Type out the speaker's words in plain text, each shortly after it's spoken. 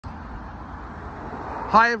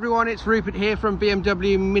Hi everyone, it's Rupert here from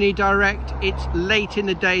BMW Mini Direct. It's late in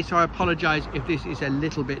the day, so I apologise if this is a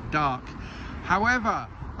little bit dark. However,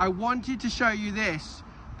 I wanted to show you this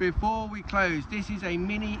before we close. This is a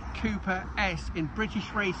Mini Cooper S in British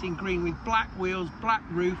Racing Green with black wheels, black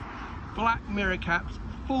roof, black mirror caps,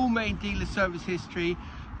 full main dealer service history,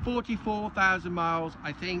 44,000 miles,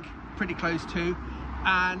 I think, pretty close to,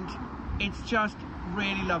 and it's just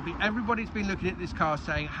really lovely. Everybody's been looking at this car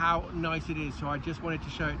saying how nice it is, so I just wanted to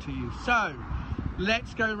show it to you. So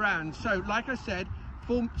let's go round. So like I said,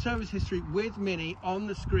 full service history with Mini on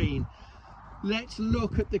the screen. Let's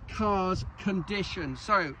look at the car's condition.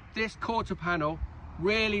 So this quarter panel,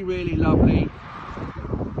 really lovely.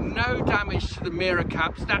 No damage to the mirror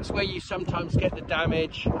caps. That's where you sometimes get the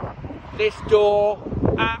damage. This door,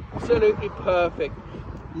 absolutely perfect.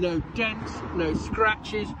 No dents, no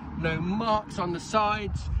scratches, no marks on the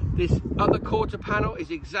sides. This other quarter panel is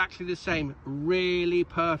exactly the same, really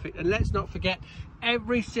perfect. And let's not forget,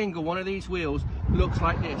 every single one of these wheels looks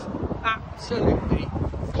like this, absolutely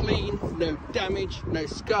clean, no damage, no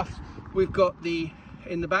scuffs. We've got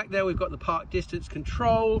in the back there, we've got the park distance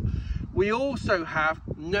control. We also have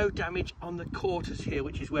no damage on the quarters here,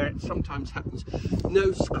 which is where it sometimes happens.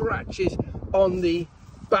 No scratches on the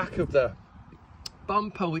back of the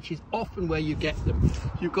bumper, which is often where you get them.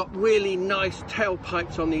 You've got really nice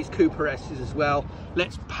tailpipes on these Cooper S's as well.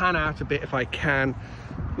 Let's pan out a bit if I can.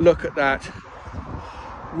 Look at that.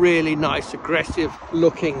 Really nice, aggressive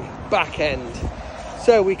looking back end.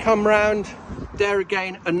 So we come round there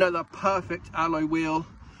again, another perfect alloy wheel,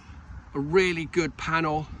 a really good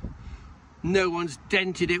panel. No one's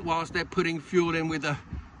dented it whilst they're putting fuel in with the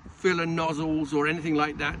filler nozzles or anything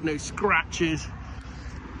like that. No scratches.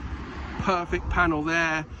 Perfect panel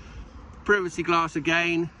there. Privacy glass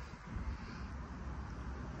again.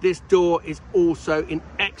 This door is also in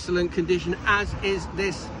excellent condition, as is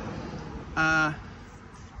this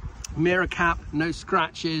mirror cap. No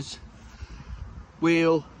scratches.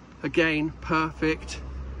 Wheel again, perfect.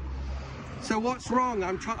 So what's wrong?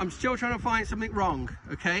 I'm still trying to find something wrong.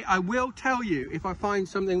 Okay, I will tell you if I find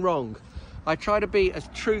something wrong. I try to be as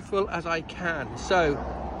truthful as I can. So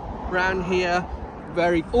around here,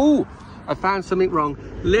 I found something wrong.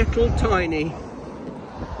 Little tiny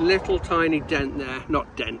dent there.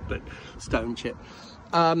 Not dent, but stone chip.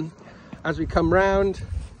 As we come round,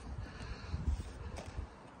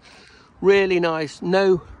 really nice.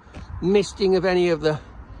 No misting of any of the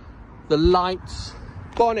lights.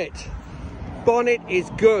 Bonnet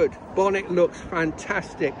is good. Bonnet looks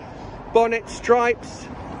fantastic. Bonnet stripes,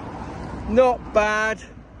 not bad.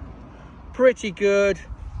 Pretty good.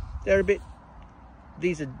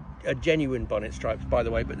 These are genuine bonnet stripes, by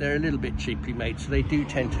the way, but they're a little bit cheaply made, so they do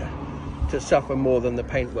tend to suffer more than the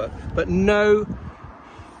paintwork. But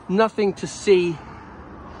nothing to see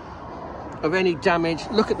of any damage.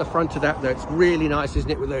 Look at the front of that though. It's really nice,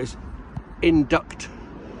 isn't it, with those inductions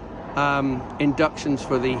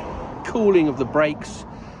for the cooling of the brakes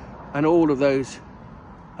and all of those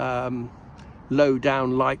low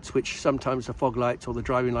down lights, which sometimes the fog lights or the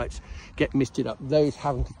driving lights get misted up. Those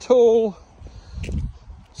haven't at all.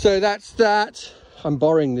 So that's that. I'm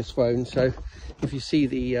borrowing this phone, so if you see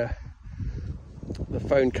the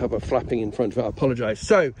phone cover flapping in front of it, I apologise.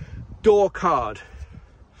 So, door card,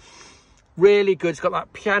 really good. It's got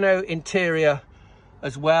that piano interior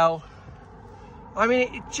as well. I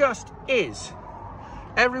mean, it just is.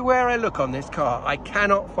 Everywhere I look on this car, I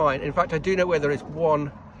cannot find. In fact, I do know where there is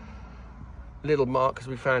one little mark, because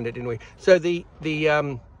we found it, didn't we? So the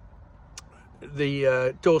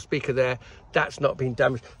door speaker there, that's not been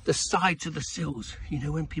damaged. The sides of the sills, you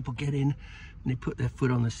know, when people get in and they put their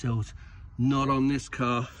foot on the sills, not on this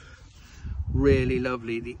car. Really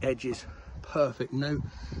lovely. The edges perfect. No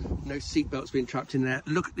seat belts being trapped in there.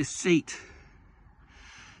 Look at this seat.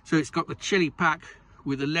 So it's got the chili pack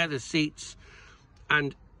with the leather seats,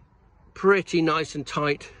 and pretty nice and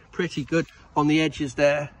tight, pretty good on the edges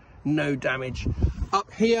there. No damage.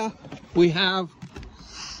 Up here we have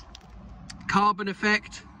carbon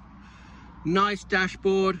effect, nice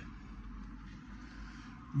dashboard,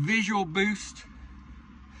 visual boost,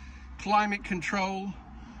 climate control,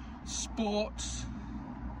 sports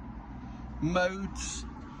modes,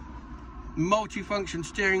 multifunction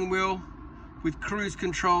steering wheel with cruise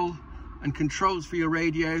control and controls for your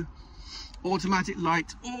radio, automatic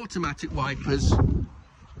lights, automatic wipers,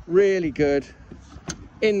 really good.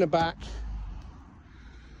 In the back,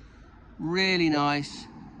 really nice.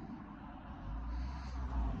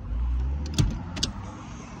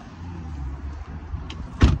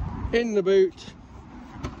 In the boot,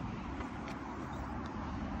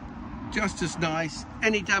 just as nice.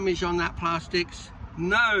 Any damage on that plastics,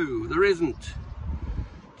 No, there isn't.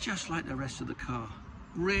 Just like the rest of the car.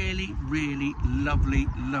 Really, really lovely,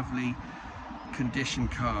 lovely condition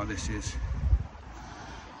car this is.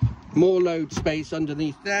 More load space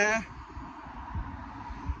underneath there.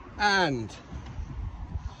 And,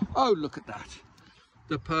 oh, look at that.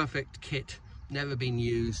 The perfect kit, never been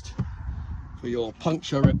used for your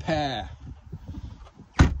puncture repair,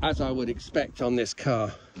 as I would expect on this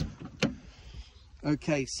car.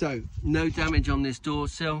 Okay, so no damage on this door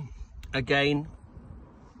sill. Again,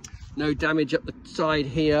 no damage up the side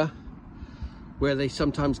here, where they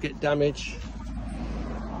sometimes get damage.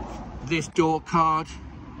 This door card,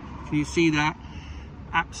 can you see that?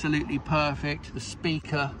 Absolutely perfect. The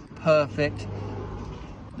speaker, perfect.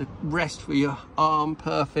 The rest for your arm,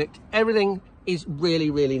 perfect. Everything is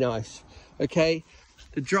really, really nice. Okay,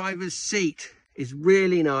 the driver's seat is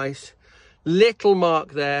really nice. Little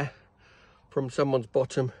mark there from someone's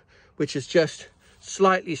bottom, which has just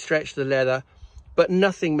slightly stretched the leather, but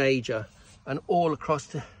nothing major. And all across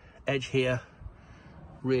the edge here,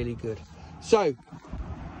 really good. So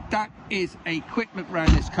that is a quick look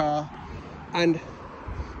around this car, and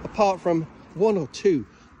apart from one or two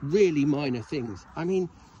really minor things, I mean,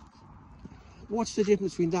 what's the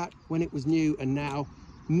difference between that when it was new and now?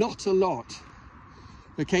 Not a lot.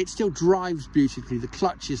 Okay, it still drives beautifully. The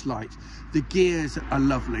clutch is light. The gears are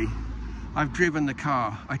lovely. I've driven the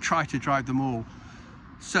car. I try to drive them all.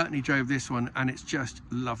 Certainly drove this one, and it's just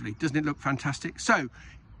lovely. Doesn't it look fantastic? So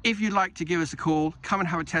if you'd like to give us a call, come and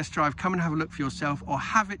have a test drive, come and have a look for yourself, or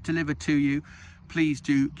have it delivered to you, please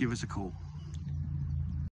do give us a call.